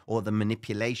from or the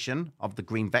manipulation of the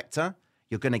green vector,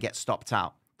 you're going to get stopped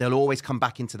out. They'll always come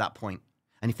back into that point.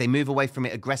 And if they move away from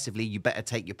it aggressively, you better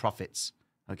take your profits.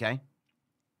 Okay?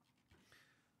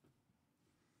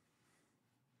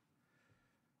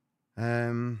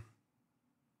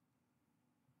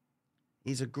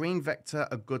 Is a green vector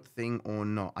a good thing or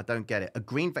not? I don't get it. A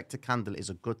green vector candle is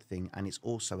a good thing, and it's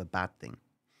also a bad thing.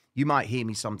 You might hear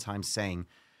me sometimes saying,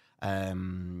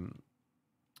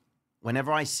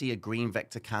 whenever I see a green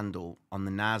vector candle on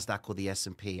the NASDAQ or the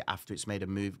S&P after it's made a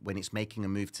move, when it's making a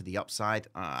move to the upside,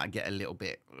 I get a little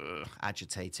bit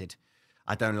agitated.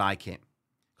 I don't like it.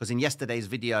 Because in yesterday's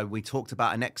video, we talked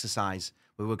about an exercise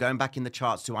where we're going back in the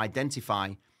charts to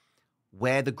identify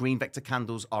where the green vector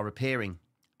candles are appearing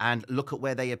and look at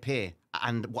where they appear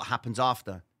and what happens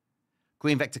after.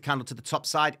 Green vector candle to the top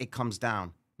side, it comes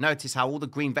down. Notice how all the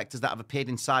green vectors that have appeared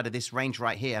inside of this range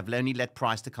right here have only led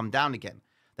price to come down again.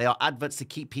 They are adverts to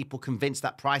keep people convinced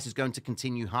that price is going to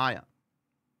continue higher.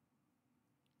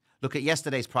 Look at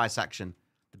yesterday's price action.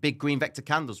 The big green vector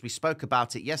candles, we spoke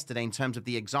about it yesterday in terms of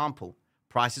the example.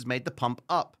 Prices made the pump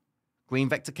up. Green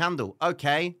vector candle.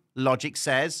 Okay, logic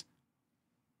says.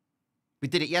 We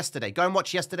did it yesterday. Go and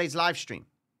watch yesterday's live stream.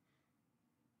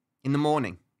 In the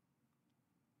morning.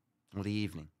 Or the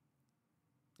evening.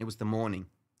 It was the morning.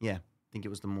 Yeah, I think it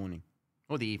was the morning.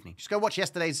 Or the evening. Just go watch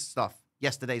yesterday's stuff.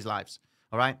 Yesterday's lives.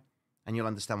 All right? And you'll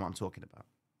understand what I'm talking about.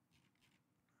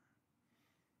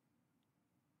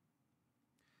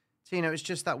 Tino, it's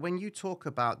just that when you talk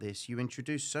about this, you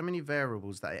introduce so many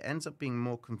variables that it ends up being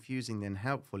more confusing than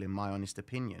helpful, in my honest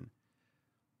opinion.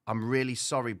 I'm really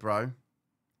sorry, bro,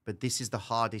 but this is the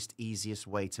hardest, easiest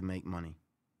way to make money.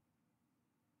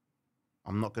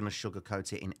 I'm not going to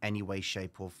sugarcoat it in any way,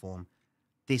 shape, or form.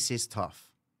 This is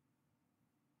tough.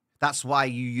 That's why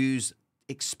you use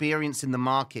experience in the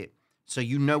market so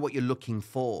you know what you're looking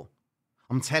for.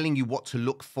 I'm telling you what to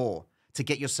look for to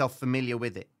get yourself familiar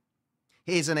with it.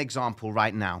 Here's an example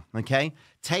right now, okay?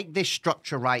 Take this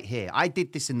structure right here. I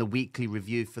did this in the weekly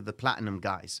review for the Platinum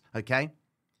guys, okay?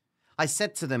 I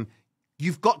said to them,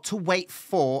 you've got to wait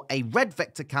for a red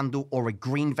vector candle or a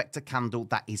green vector candle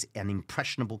that is an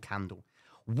impressionable candle.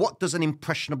 What does an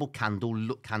impressionable candle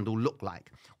look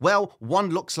like? Well,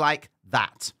 one looks like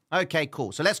that. Okay,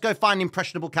 cool. So let's go find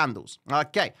impressionable candles.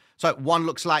 Okay, so one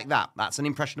looks like that. That's an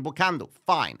impressionable candle.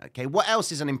 Fine. Okay, what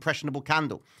else is an impressionable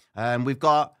candle? We've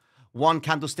got one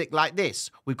candlestick like this.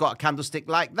 We've got a candlestick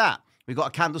like that. We've got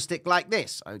a candlestick like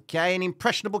this. Okay, an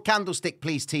impressionable candlestick,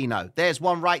 please, Tino. There's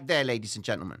one right there, ladies and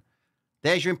gentlemen.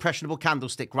 There's your impressionable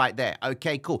candlestick right there.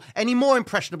 Okay, cool. Any more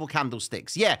impressionable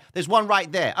candlesticks? Yeah, there's one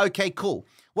right there. Okay, cool.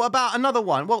 What about another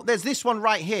one? Well, there's this one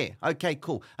right here. Okay,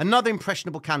 cool. Another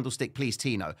impressionable candlestick, please,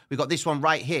 Tino. We've got this one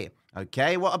right here.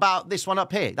 Okay, what about this one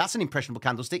up here? That's an impressionable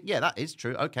candlestick. Yeah, that is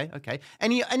true. Okay, okay.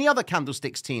 Any other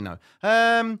candlesticks, Tino?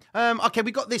 Okay,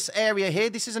 we got this area here.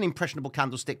 This is an impressionable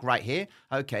candlestick right here.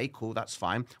 Okay, cool. That's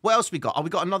fine. What else we got? Oh, we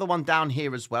got another one down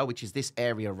here as well, which is this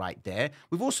area right there.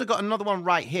 We've also got another one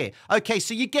right here. Okay,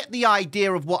 so you get the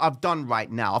idea of what I've done right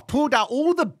now. I've pulled out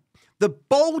all the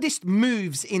boldest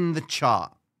moves in the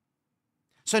chart.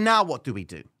 So now what do?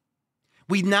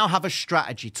 We now have a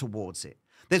strategy towards it.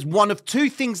 There's one of two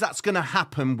things that's going to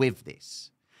happen with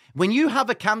this. When you have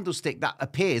a candlestick that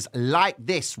appears like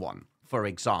this one, for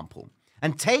example,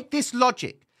 and take this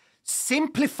logic,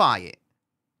 simplify it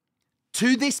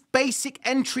to this basic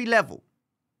entry level,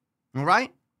 all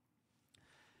right?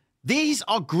 These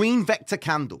are green vector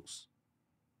candles.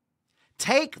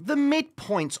 Take the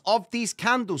midpoints of these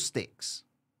candlesticks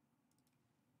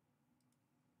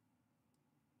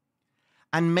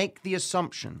and make the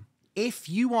assumption, if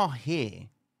you are here,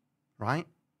 right,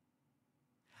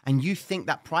 and you think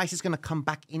that price is going to come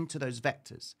back into those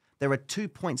vectors, there are 2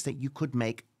 points that you could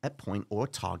make a point or a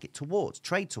target towards,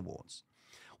 trade towards.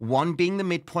 One being the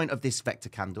midpoint of this vector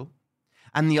candle,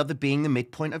 and the other being the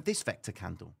midpoint of this vector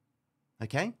candle,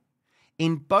 okay?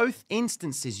 In both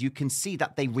instances, you can see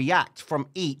that they react from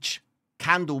each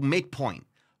candle midpoint.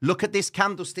 Look at this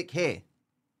candlestick here.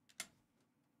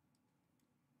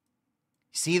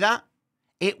 See that?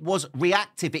 It was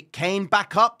reactive. It came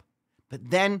back up,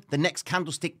 but then the next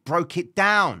candlestick broke it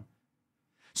down.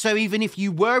 So even if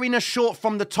you were in a short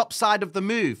from the top side of the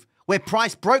move, where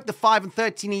price broke the 5 and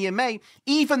 13 EMA,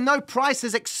 even though price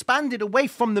has expanded away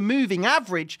from the moving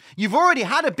average, you've already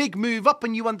had a big move up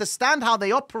and you understand how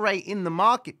they operate in the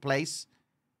marketplace.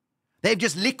 They've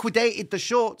just liquidated the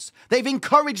shorts. They've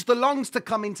encouraged the longs to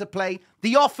come into play.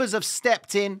 The offers have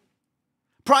stepped in.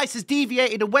 Price has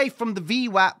deviated away from the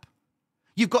VWAP.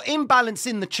 You've got imbalance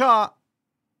in the chart.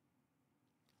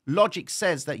 Logic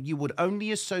says that you would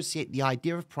only associate the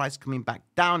idea of price coming back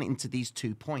down into these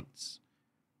 2 points.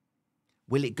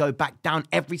 Will it go back down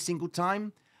every single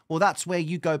time? Well, that's where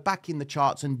you go back in the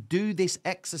charts and do this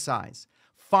exercise.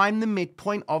 Find the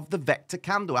midpoint of the vector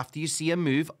candle after you see a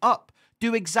move up.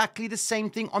 Do exactly the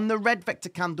same thing on the red vector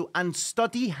candle and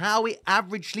study how it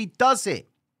averagely does it.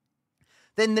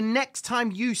 Then the next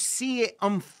time you see it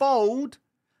unfold,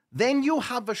 then you'll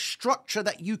have a structure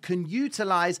that you can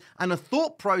utilize and a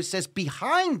thought process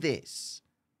behind this.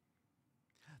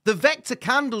 The vector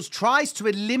candles tries to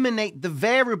eliminate the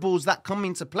variables that come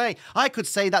into play. I could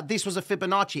say that this was a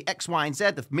Fibonacci X, Y, and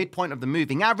Z, the midpoint of the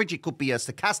moving average. It could be a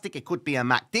stochastic. It could be a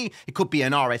MACD. It could be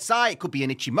an RSI. It could be an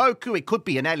Ichimoku. It could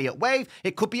be an Elliott wave.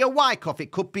 It could be a Wyckoff.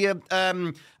 It could be a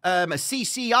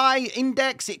CCI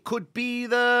index. It could be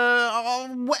the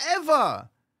whatever.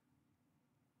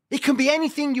 It can be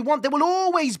anything you want. There will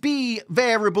always be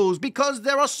variables because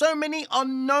there are so many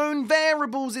unknown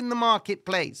variables in the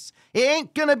marketplace. It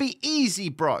ain't going to be easy,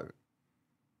 bro.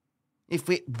 If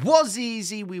it was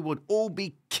easy, we would all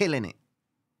be killing it.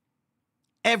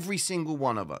 Every single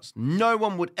one of us. No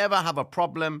one would ever have a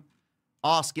problem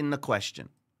asking the question.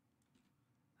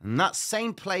 And that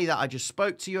same play that I just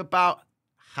spoke to you about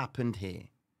happened here.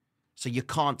 So you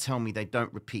can't tell me they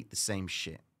don't repeat the same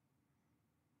shit.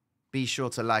 Be sure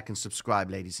to like and subscribe,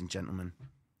 ladies and gentlemen,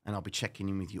 and I'll be checking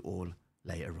in with you all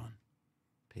later on.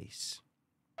 Peace.